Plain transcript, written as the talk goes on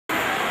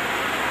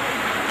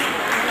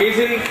He's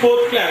in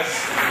 4th class.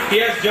 He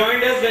has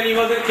joined us when he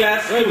was in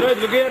class 2. Rohit,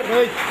 look here,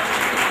 Rohit.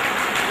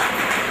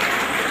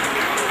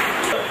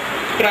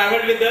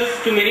 Traveled with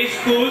us to many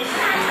schools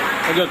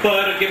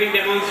for giving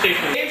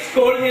demonstrations. Parents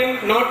told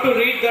him not to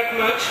read that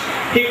much.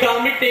 He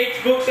calmly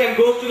takes books and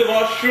goes to the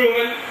washroom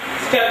and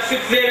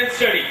sits there and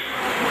study.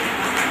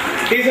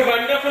 He's a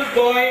wonderful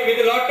boy with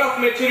a lot of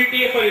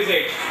maturity for his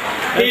age.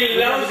 He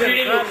loves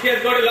reading books. He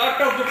has got a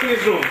lot of books in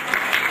his room.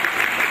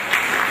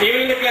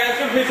 Even in the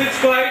classroom, he sits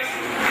quiet.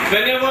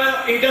 Whenever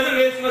he doesn't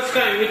waste much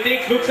time, he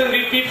takes books and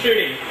he keeps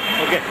reading.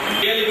 Okay.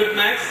 Really good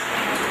maths.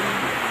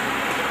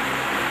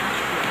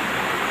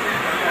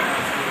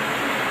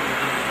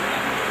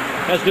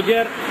 Yes, look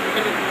here.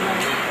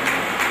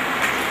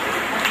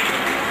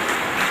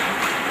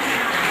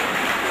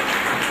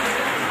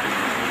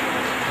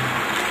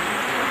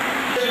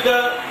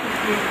 The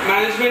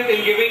management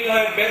in giving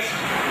her best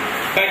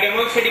by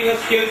demonstrating her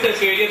skills as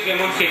various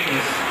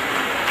demonstrations.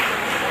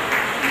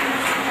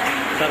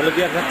 Sir, look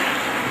here, sir.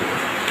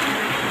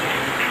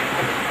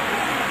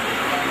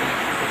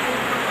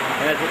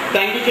 Yes.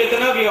 Thank you,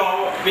 Chaitanya.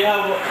 We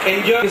have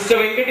enjoyed. Mr.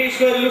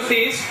 Venkateshwarlu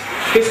says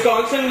his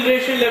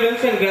concentration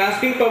levels and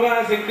grasping power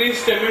has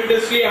increased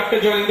tremendously after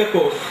joining the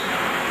course.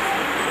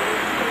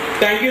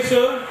 Thank you,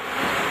 sir.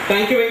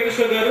 Thank you,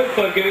 Venkateshwar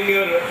for giving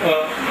your.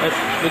 Yes,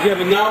 look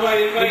here. Now I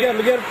invite.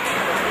 Look here.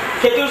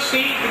 Chatur,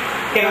 see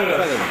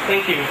cameras.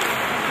 Thank you.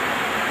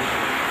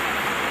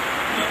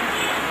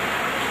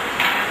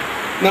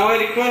 Now I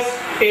request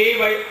A.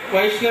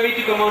 Vaishnavi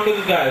to come on to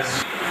the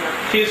dais.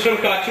 She is from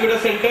Kachiguda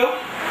Center.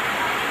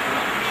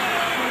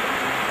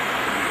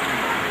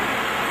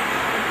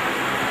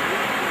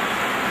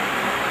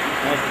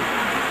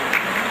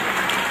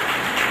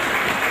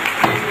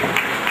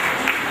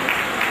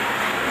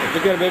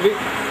 Look here, baby.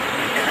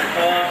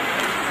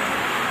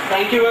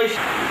 Thank you,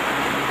 Vaishnavi.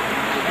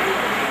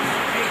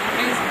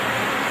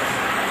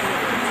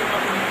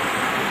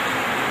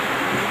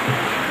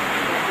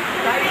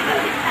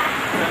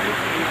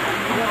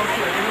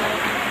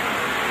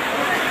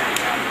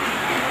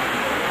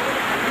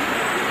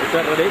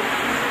 Sir, ready?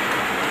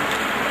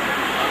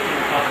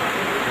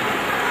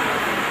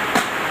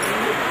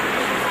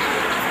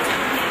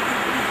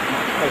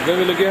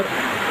 Baby, look here.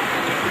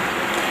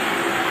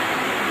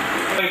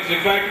 It's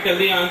required to tell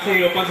the answer.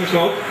 He opens his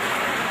mouth.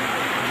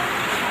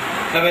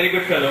 A very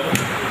good fellow.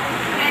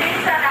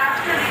 Parents are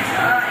asked to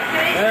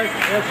encourage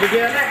Yes, look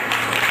here. They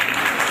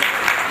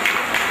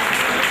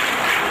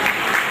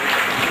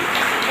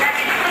are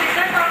getting the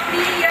result of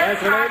 3 years Yes,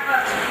 hard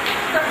work.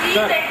 So please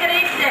Sir.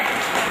 encourage them.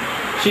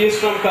 She is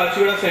from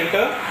Kachiguda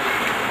Center.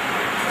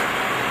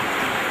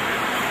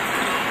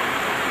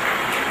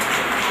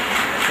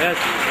 Yes.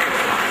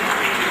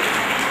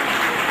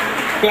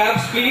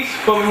 Claps please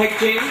for Mehak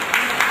Jain.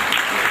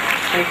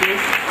 Thank you.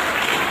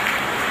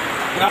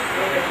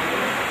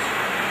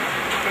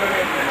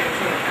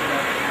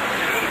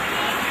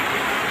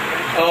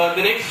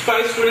 The next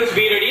 5 students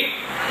be ready.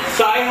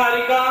 Sai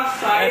Harika,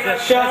 Sai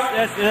Harsha,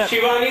 yes.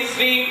 Shivani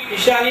Sri,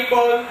 Ishani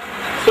Paul,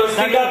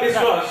 Swastika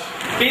Biswas.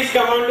 Please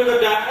come on to the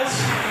dais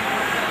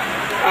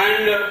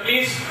and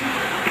please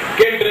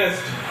get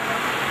dressed.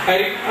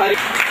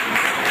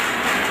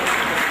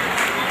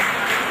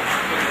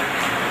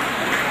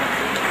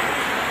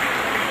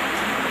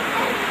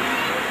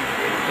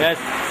 Yes,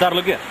 sir,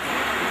 look here.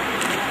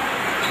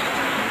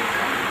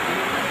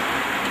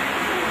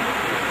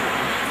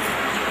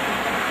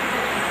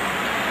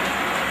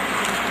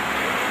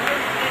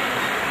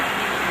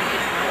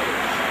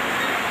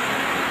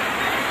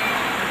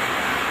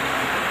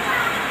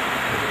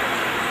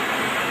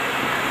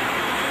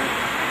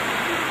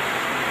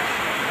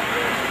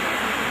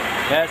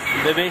 Yes,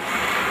 baby.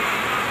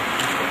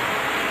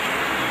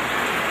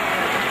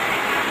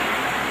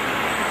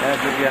 Yes,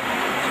 look here.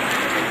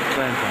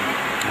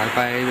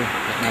 45,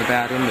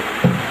 46 ഉണ്ട്.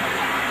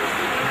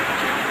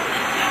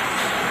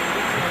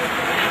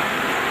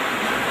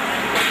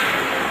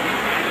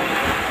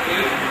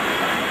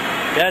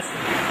 Yes,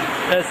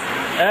 yes,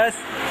 yes.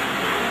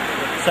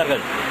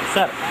 Circle,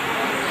 sir.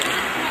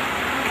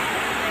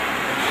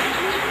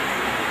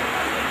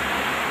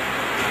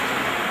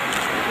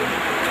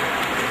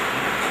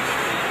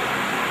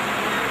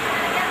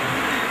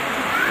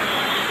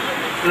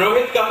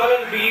 Rohit Kamal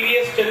and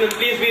BVS Chandan,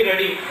 please be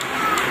ready.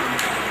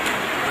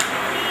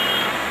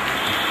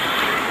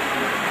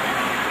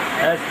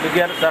 Yes, look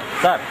here, sir.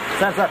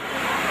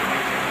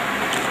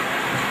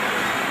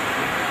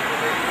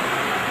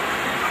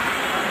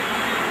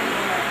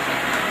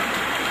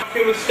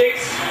 Few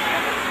mistakes.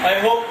 I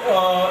hope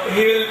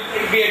he will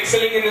be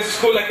excelling in his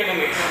school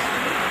academics.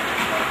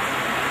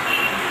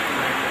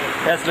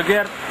 Yes, look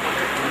here.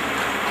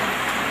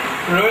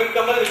 Rohit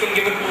Kamal, you can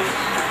give a boost.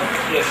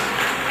 Yes.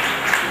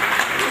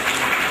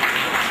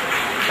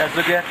 Yes,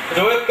 look here.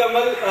 Rohit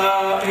Kamal,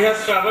 he has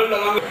travelled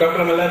along with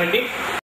Dr. Malla Reddy.